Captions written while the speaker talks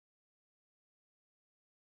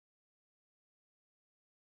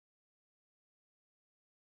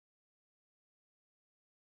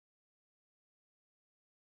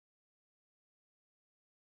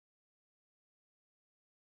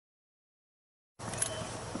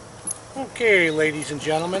Okay, ladies and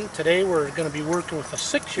gentlemen, today we're going to be working with a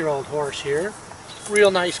 6-year-old horse here.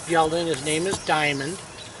 Real nice gelding. His name is Diamond.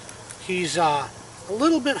 He's a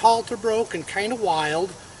little bit halter broke and kind of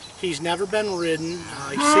wild. He's never been ridden.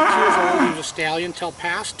 He's 6 years old. He was a stallion till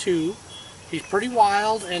past 2. He's pretty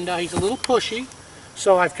wild and he's a little pushy.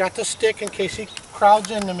 So I've got the stick in case he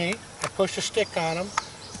crowds into me. I push a stick on him.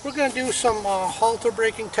 We're going to do some halter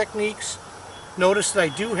breaking techniques. Notice that I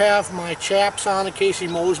do have my chaps on in case he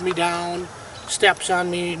mows me down, steps on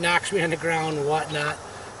me, knocks me on the ground and whatnot.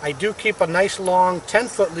 I do keep a nice long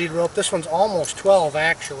 10-foot lead rope. This one's almost 12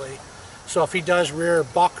 actually. So if he does rear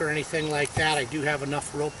buck or anything like that, I do have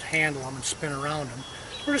enough rope to handle him and spin around him.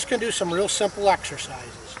 We're just going to do some real simple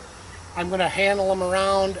exercises. I'm going to handle him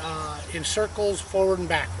around in circles, forward and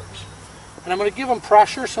backwards. And I'm going to give him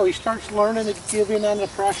pressure so he starts learning to give in on the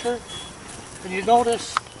pressure. And you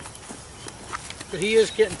notice that he is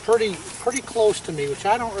getting pretty close to me, which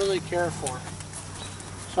I don't really care for.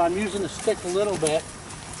 So I'm using the stick a little bit,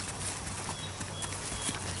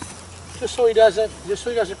 just so he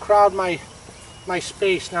doesn't crowd my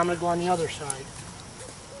space. Now I'm going to go on the other side.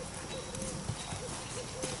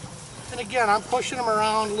 And again, I'm pushing him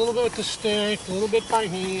around a little bit with the stick, a little bit by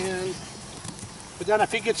hand. But then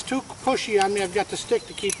if he gets too pushy on me, I've got the stick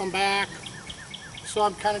to keep him back. So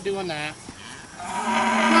I'm kind of doing that.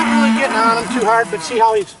 Not really getting on him too hard, but see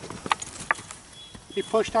how he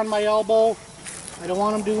pushed on my elbow. I don't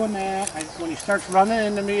want him doing that. When he starts running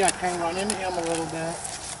into me, I kind of run into him a little bit.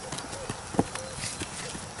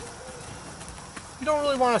 You don't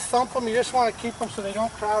really want to thump them, you just want to keep them so they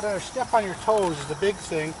don't crowd or step on your toes is the big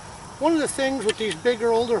thing. One of the things with these bigger,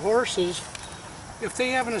 older horses, if they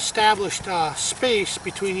have an established space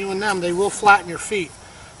between you and them, they will flatten your feet.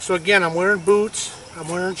 So again, I'm wearing boots, I'm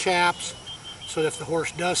wearing chaps, so that if the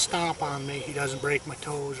horse does stomp on me, he doesn't break my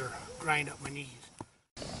toes or grind up my knees.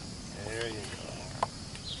 There you go.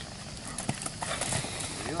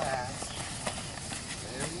 Relax.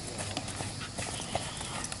 There you go.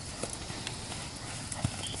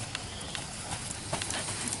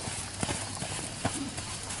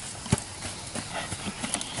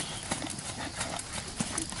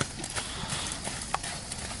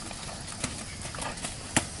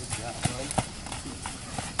 Good job, buddy.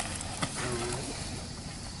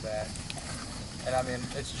 Back. And I mean,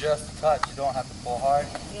 it's just a touch. You don't have to pull hard.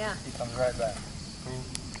 Yeah. He comes right back.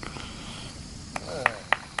 Good.